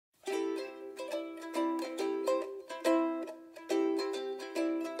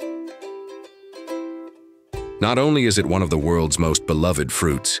Not only is it one of the world's most beloved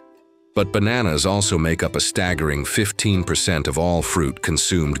fruits, but bananas also make up a staggering 15% of all fruit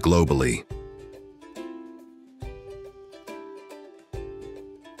consumed globally.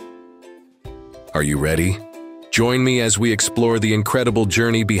 Are you ready? Join me as we explore the incredible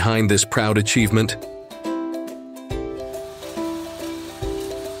journey behind this proud achievement.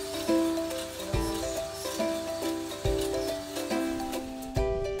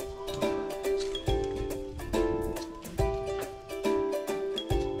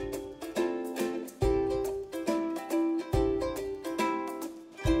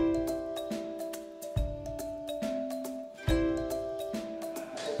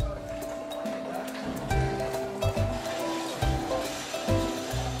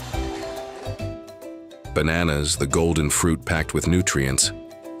 Bananas, the golden fruit packed with nutrients,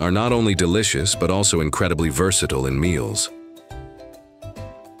 are not only delicious but also incredibly versatile in meals.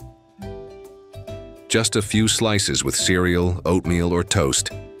 Just a few slices with cereal, oatmeal, or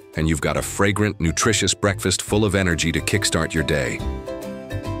toast, and you've got a fragrant, nutritious breakfast full of energy to kickstart your day.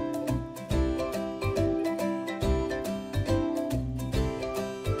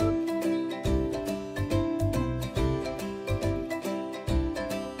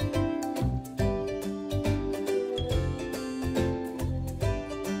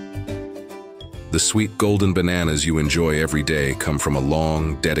 The sweet golden bananas you enjoy every day come from a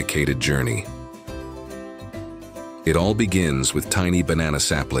long, dedicated journey. It all begins with tiny banana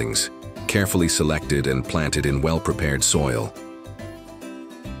saplings, carefully selected and planted in well-prepared soil.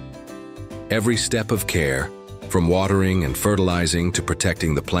 Every step of care, from watering and fertilizing to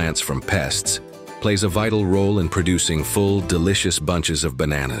protecting the plants from pests, plays a vital role in producing full, delicious bunches of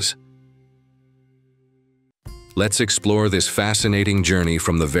bananas. Let's explore this fascinating journey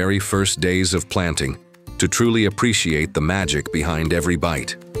from the very first days of planting to truly appreciate the magic behind every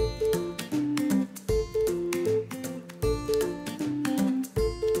bite.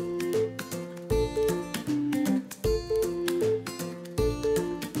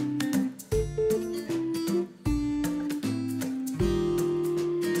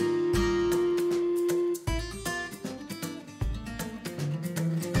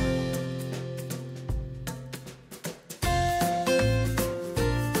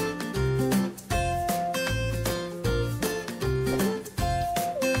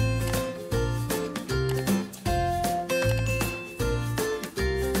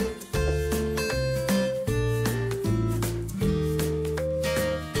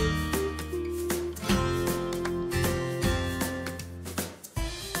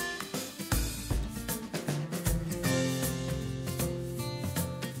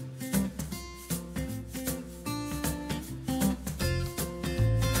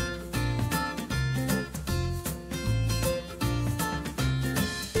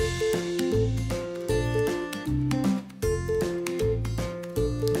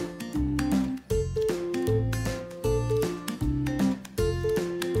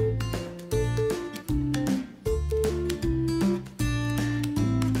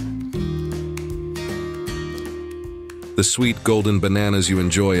 The sweet golden bananas you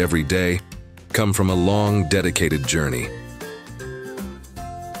enjoy every day come from a long, dedicated journey.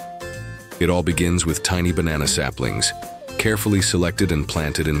 It all begins with tiny banana saplings, carefully selected and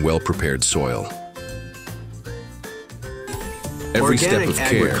planted in well-prepared soil. Every step of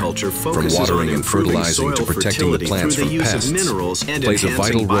care, from watering and fertilizing to protecting the plants from pests, plays a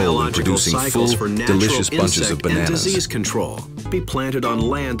vital role in producing full, delicious bunches of bananas. Be planted on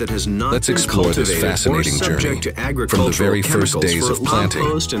land that has not Let's explore this fascinating journey from the very first days of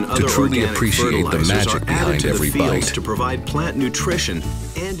planting to truly appreciate the magic behind every bite. To provide plant nutrition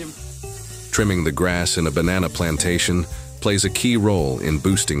and Trimming the grass in a banana plantation plays a key role in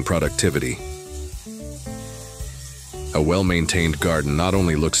boosting productivity. A well-maintained garden not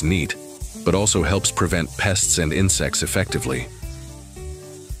only looks neat, but also helps prevent pests and insects effectively.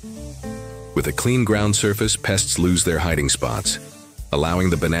 With a clean ground surface, pests lose their hiding spots, allowing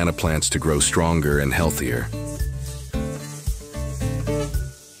the banana plants to grow stronger and healthier.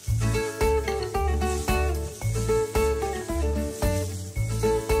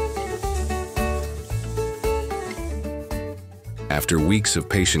 After weeks of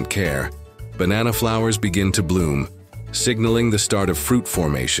patient care, banana flowers begin to bloom, signaling the start of fruit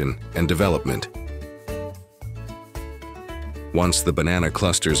formation and development. Once the banana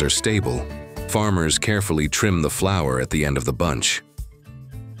clusters are stable, farmers carefully trim the flower at the end of the bunch.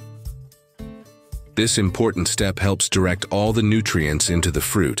 This important step helps direct all the nutrients into the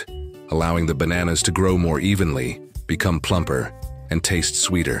fruit, allowing the bananas to grow more evenly, become plumper, and taste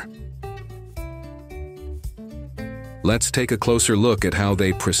sweeter. Let's take a closer look at how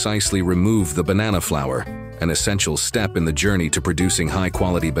they precisely remove the banana flower an essential step in the journey to producing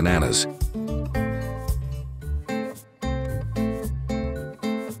high-quality bananas.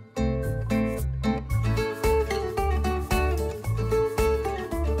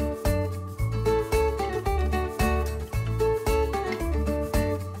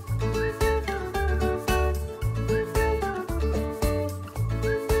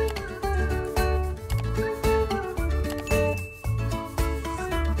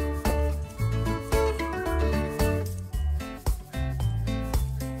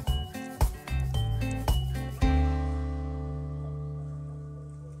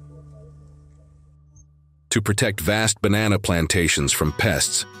 To protect vast banana plantations from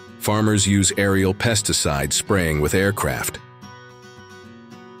pests, farmers use aerial pesticide spraying with aircraft.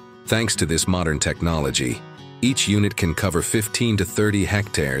 Thanks to this modern technology, each unit can cover 15 to 30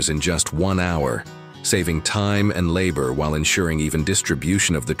 hectares in just 1 hour, saving time and labor while ensuring even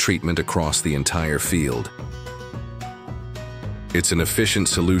distribution of the treatment across the entire field. It's an efficient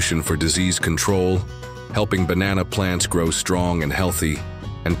solution for disease control, helping banana plants grow strong and healthy,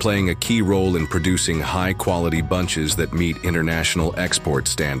 and playing a key role in producing high-quality bunches that meet international export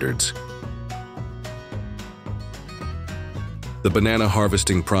standards. The banana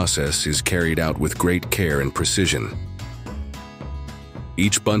harvesting process is carried out with great care and precision.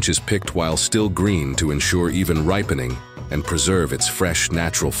 Each bunch is picked while still green to ensure even ripening and preserve its fresh,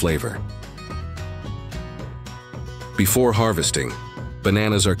 natural flavor. Before harvesting,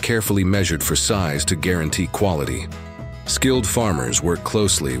 bananas are carefully measured for size to guarantee quality. Skilled farmers work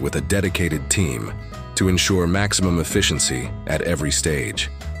closely with a dedicated team to ensure maximum efficiency at every stage.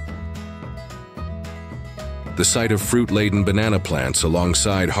 The sight of fruit-laden banana plants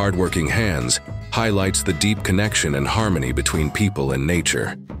alongside hardworking hands highlights the deep connection and harmony between people and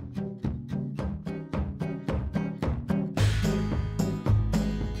nature.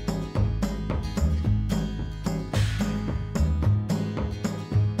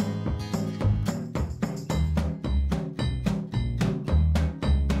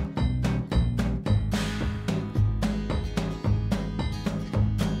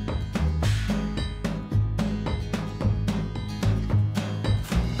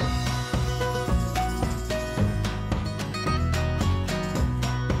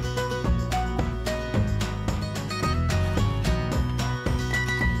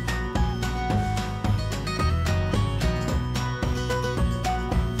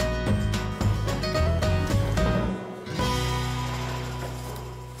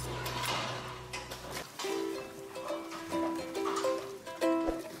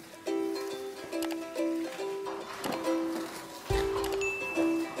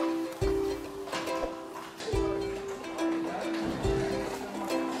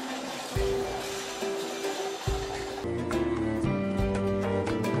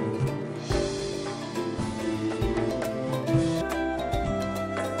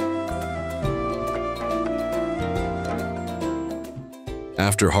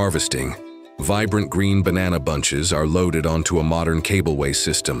 After harvesting, vibrant green banana bunches are loaded onto a modern cableway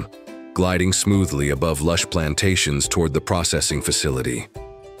system, gliding smoothly above lush plantations toward the processing facility.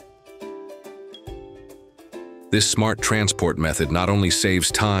 This smart transport method not only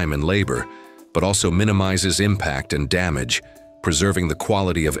saves time and labor, but also minimizes impact and damage, preserving the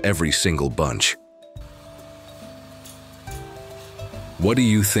quality of every single bunch. What do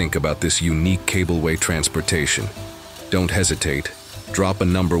you think about this unique cableway transportation? Don't hesitate. Drop a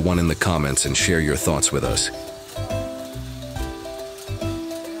number 1 in the comments and share your thoughts with us.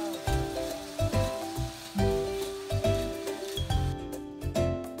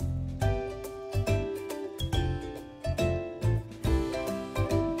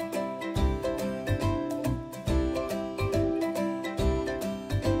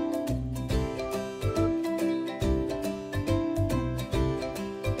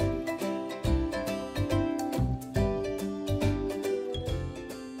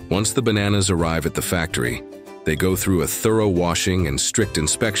 Once the bananas arrive at the factory, they go through a thorough washing and strict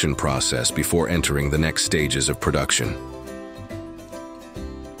inspection process before entering the next stages of production.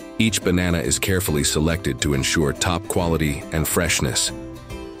 Each banana is carefully selected to ensure top quality and freshness.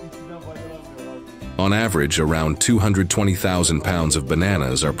 On average, around 220,000 pounds of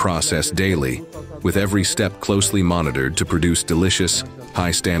bananas are processed daily, with every step closely monitored to produce delicious,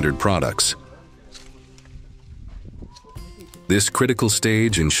 high-standard products. This critical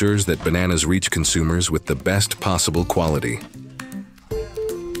stage ensures that bananas reach consumers with the best possible quality.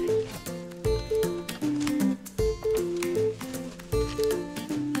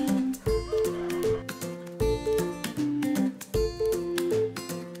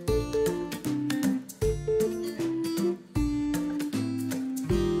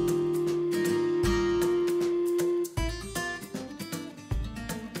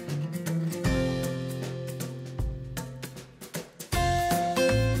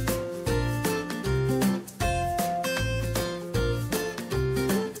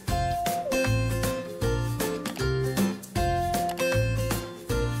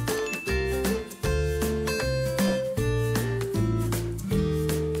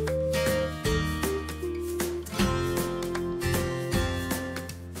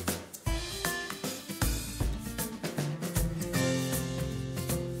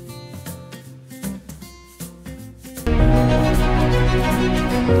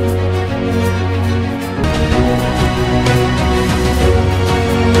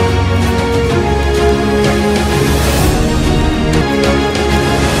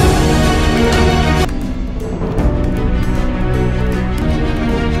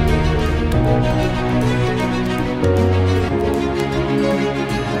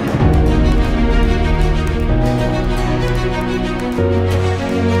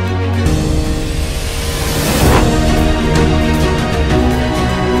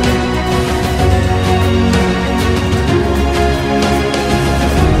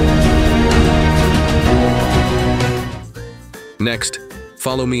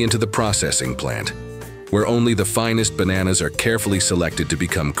 Follow me into the processing plant, where only the finest bananas are carefully selected to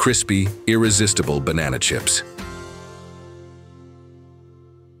become crispy, irresistible banana chips.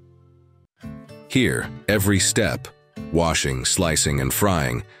 Here, every step, washing, slicing, and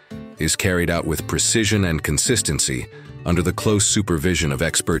frying, is carried out with precision and consistency under the close supervision of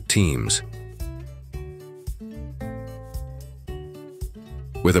expert teams.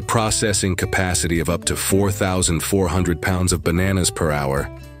 With a processing capacity of up to 4,400 pounds of bananas per hour,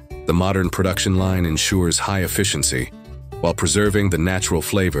 the modern production line ensures high efficiency, while preserving the natural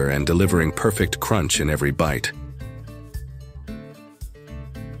flavor and delivering perfect crunch in every bite.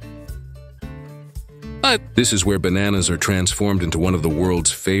 This is where bananas are transformed into one of the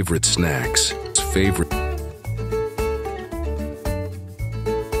world's favorite snacks.